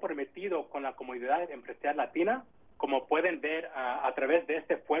está comprometido con la comunidad empresarial latina, como pueden ver a través de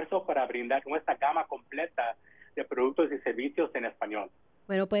este esfuerzo para brindar nuestra gama completa de productos y servicios en español.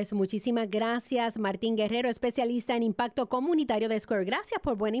 Bueno, pues muchísimas gracias, Martín Guerrero, especialista en impacto comunitario de Square. Gracias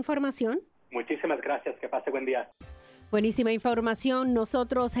por buena información. Muchísimas gracias. Que pase buen día. Buenísima información.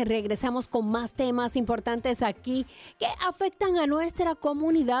 Nosotros regresamos con más temas importantes aquí que afectan a nuestra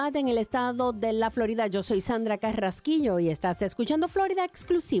comunidad en el estado de la Florida. Yo soy Sandra Carrasquillo y estás escuchando Florida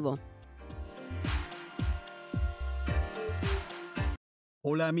Exclusivo.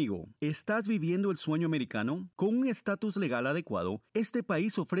 Hola amigo, ¿estás viviendo el sueño americano? Con un estatus legal adecuado, este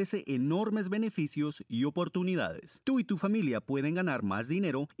país ofrece enormes beneficios y oportunidades. Tú y tu familia pueden ganar más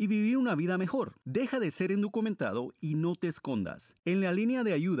dinero y vivir una vida mejor. Deja de ser indocumentado y no te escondas. En la línea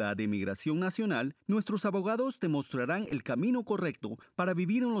de ayuda de Migración Nacional, nuestros abogados te mostrarán el camino correcto para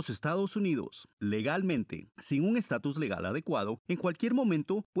vivir en los Estados Unidos. Legalmente, sin un estatus legal adecuado, en cualquier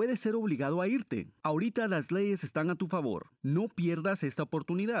momento puedes ser obligado a irte. Ahorita las leyes están a tu favor. No pierdas esta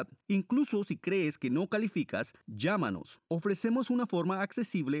oportunidad. Incluso si crees que no calificas, llámanos. Ofrecemos una forma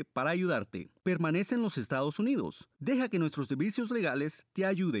accesible para ayudarte. Permanece en los Estados Unidos. Deja que nuestros servicios legales te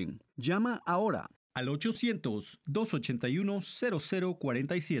ayuden. Llama ahora al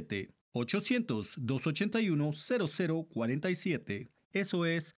 800-281-0047. 800-281-0047. Eso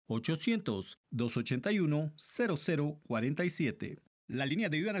es 800-281-0047. La línea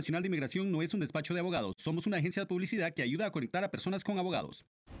de ayuda nacional de inmigración no es un despacho de abogados. Somos una agencia de publicidad que ayuda a conectar a personas con abogados.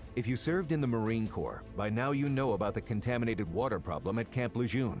 If you served in the Marine Corps, by now you know about the contaminated water problem at Camp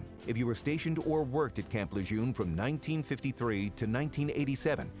Lejeune. If you were stationed or worked at Camp Lejeune from 1953 to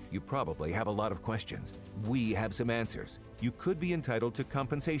 1987, you probably have a lot of questions. We have some answers. You could be entitled to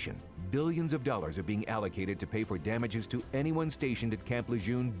compensation. Billions of dollars are being allocated to pay for damages to anyone stationed at Camp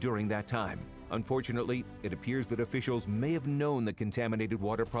Lejeune during that time. Unfortunately, it appears that officials may have known the contaminated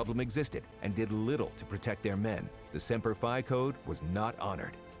water problem existed and did little to protect their men. The Semper Fi code was not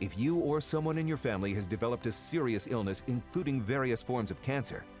honored. If you or someone in your family has developed a serious illness, including various forms of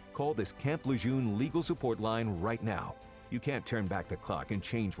cancer, call this Camp Lejeune legal support line right now. You can't turn back the clock and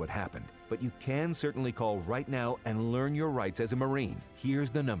change what happened, but you can certainly call right now and learn your rights as a Marine.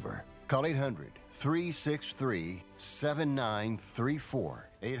 Here's the number. Call 800-363-7934.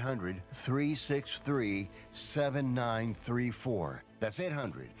 800-363-7934. That's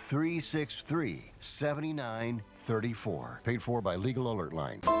 800-363-7934. Paid for by Legal Alert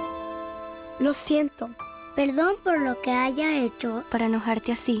Line. Lo siento. Perdón por lo que haya hecho para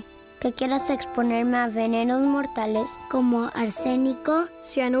enojarte así. Que quieras exponerme a venenos mortales como arsénico,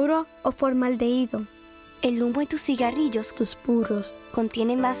 cianuro o formaldehído. El humo de tus cigarrillos, tus puros,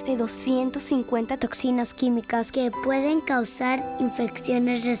 contienen más de 250 toxinas químicas que pueden causar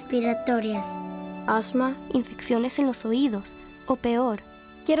infecciones respiratorias, asma, infecciones en los oídos o peor.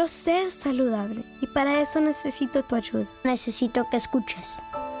 Quiero ser saludable y para eso necesito tu ayuda. Necesito que escuches.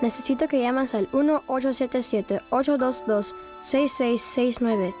 Necesito que llames al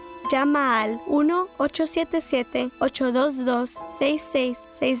 1-877-822-6669. Llama al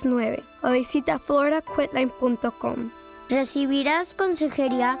 1-877-822-6669 o visita floridaquitline.com. Recibirás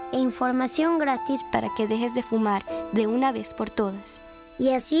consejería e información gratis para que dejes de fumar de una vez por todas. Y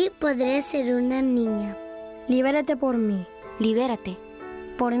así podré ser una niña. Libérate por mí. Libérate.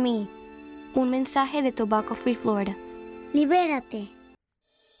 Por mí. Un mensaje de Tobacco Free Florida. Libérate.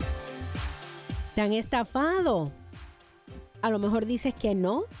 ¿Te han estafado? A lo mejor dices que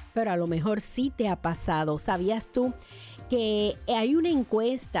no, pero a lo mejor sí te ha pasado. ¿Sabías tú que hay una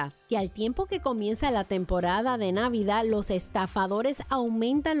encuesta que al tiempo que comienza la temporada de Navidad, los estafadores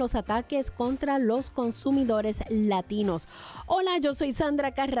aumentan los ataques contra los consumidores latinos? Hola, yo soy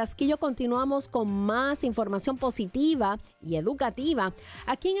Sandra Carrasquillo. Continuamos con más información positiva y educativa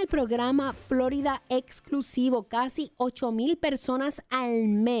aquí en el programa Florida Exclusivo. Casi 8,000 personas al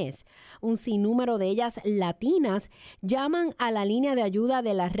mes, un sinnúmero de ellas latinas, llaman a la línea de ayuda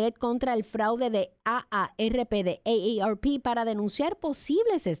de la Red contra el Fraude de AARP, de AARP, para denunciar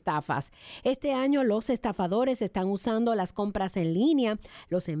posibles estafas. Este año los estafadores están usando las compras en línea,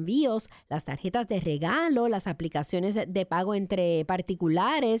 los envíos, las tarjetas de regalo, las aplicaciones de pago entre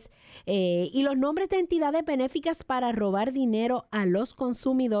particulares y los nombres de entidades benéficas para robar dinero a los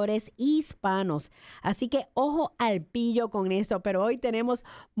consumidores hispanos. Así que ojo al pillo con esto, pero hoy tenemos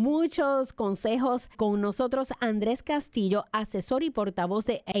muchos consejos con nosotros. Andrés Castillo, asesor y portavoz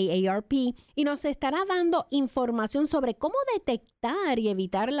de AARP, y nos estará dando información sobre cómo detectar y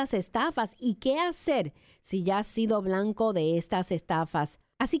evitar las estafas y qué hacer si ya has sido blanco de estas estafas.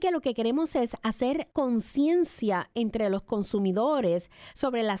 Así que lo que queremos es hacer conciencia entre los consumidores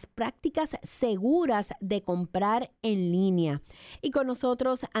sobre las prácticas seguras de comprar en línea. Y con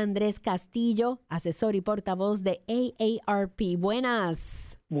nosotros Andrés Castillo, asesor y portavoz de AARP.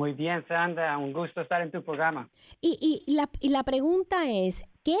 Buenas. Muy bien, Sandra, un gusto estar en tu programa. Y la pregunta es,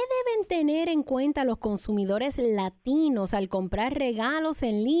 ¿qué deben tener en cuenta los consumidores latinos al comprar regalos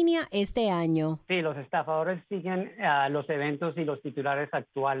en línea este año? Sí, los estafadores siguen los eventos y los titulares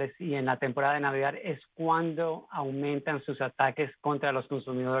actuales, y en la temporada de Navidad es cuando aumentan sus ataques contra los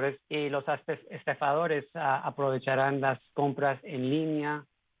consumidores, y los estafadores aprovecharán las compras en línea,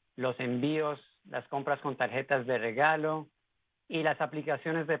 los envíos, las compras con tarjetas de regalo y las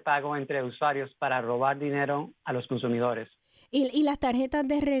aplicaciones de pago entre usuarios para robar dinero a los consumidores. Y las tarjetas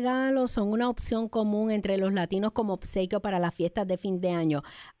de regalo son una opción común entre los latinos como obsequio para las fiestas de fin de año.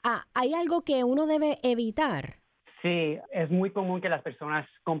 ¿Hay algo que uno debe evitar? Sí, es muy común que las personas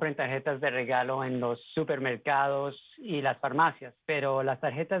compren tarjetas de regalo en los supermercados y las farmacias, pero las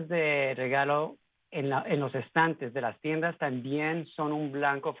tarjetas de regalo en los estantes de las tiendas también son un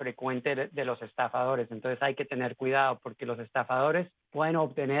blanco frecuente de los estafadores. Entonces hay que tener cuidado porque los estafadores pueden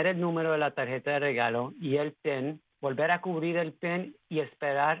obtener el número de la tarjeta de regalo y el PIN, volver a cubrir el PIN y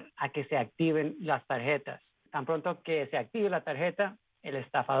esperar a que se activen las tarjetas. Tan pronto que se active la tarjeta, el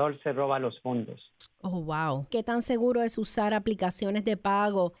estafador se roba los fondos. Oh, wow. ¿Qué tan seguro es usar aplicaciones de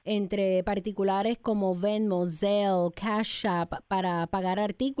pago entre particulares como Venmo, Zelle, Cash App para pagar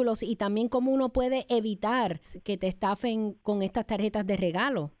artículos, y también cómo uno puede evitar que te estafen con estas tarjetas de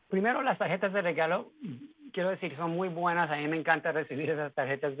regalo? Primero, las tarjetas de regalo, quiero decir, son muy buenas. A mí me encanta recibir esas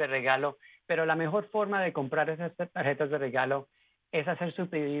tarjetas de regalo, pero la mejor forma de comprar esas tarjetas de regalo es hacer su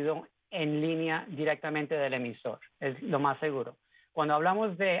pedido en línea directamente del emisor. Es lo más seguro. Cuando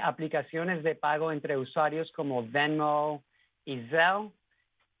hablamos de aplicaciones de pago entre usuarios como Venmo y Zelle,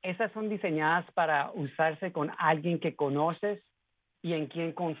 esas son diseñadas para usarse con alguien que conoces y en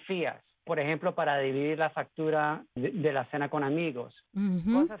quien confías. Por ejemplo, para dividir la factura de la cena con amigos.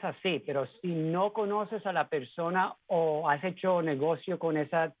 Cosas así. Pero si no conoces a la persona o has hecho negocio con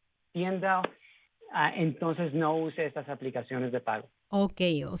esa tienda, entonces no use estas aplicaciones de pago. Ok,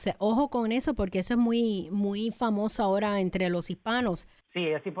 o sea, ojo con eso porque eso es muy, muy famoso ahora entre los hispanos. Sí,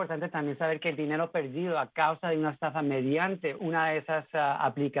 es importante también saber que el dinero perdido a causa de una estafa mediante una de esas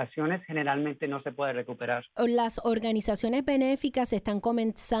aplicaciones generalmente no se puede recuperar. Las organizaciones benéficas están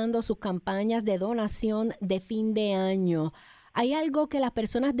comenzando sus campañas de donación de fin de año. ¿Hay algo que las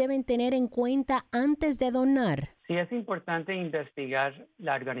personas deben tener en cuenta antes de donar? Sí, es importante investigar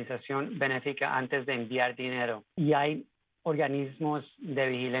la organización benéfica antes de enviar dinero. Y hay organismos de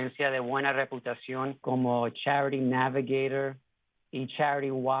vigilancia de buena reputación como Charity Navigator y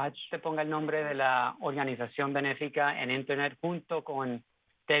Charity Watch. Se ponga el nombre de la organización benéfica en Internet junto con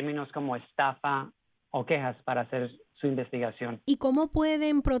términos como estafa o quejas para hacer su investigación. ¿Y cómo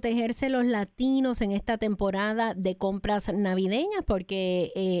pueden protegerse los latinos en esta temporada de compras navideñas?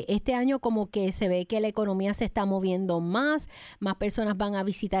 Porque este año como que se ve que la economía se está moviendo más personas van a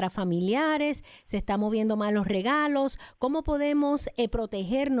visitar a familiares, se están moviendo más los regalos. ¿Cómo podemos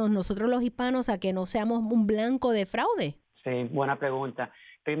protegernos nosotros los hispanos a que no seamos un blanco de fraude? Sí, buena pregunta.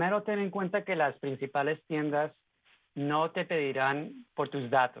 Primero, ten en cuenta que las principales tiendas no te pedirán por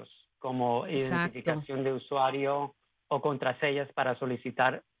tus datos, como identificación de usuario o contraseñas para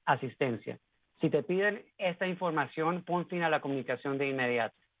solicitar asistencia. Si te piden esta información, pon fin a la comunicación de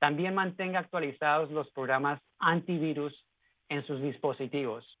inmediato. También mantenga actualizados los programas antivirus en sus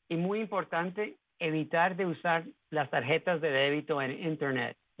dispositivos. Y muy importante, evitar de usar las tarjetas de débito en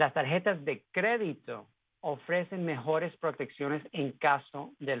Internet. Las tarjetas de crédito ofrecen mejores protecciones en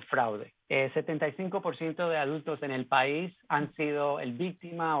caso del fraude. 75% de adultos en el país han sido el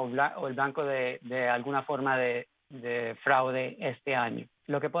víctima o el blanco de alguna forma de fraude este año.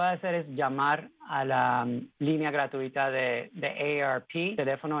 Lo que puede hacer es llamar a la línea gratuita de AARP. El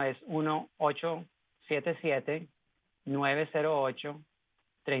teléfono es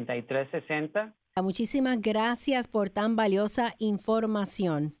 1-877-908-3360. Muchísimas gracias por tan valiosa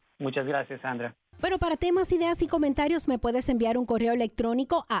información. Muchas gracias, Sandra. Bueno, para temas, ideas y comentarios me puedes enviar un correo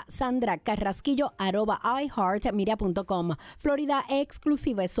electrónico a sandracarrasquillo@iheartmedia.com. Florida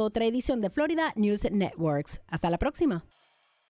Exclusiva es otra edición de Florida News Networks. Hasta la próxima.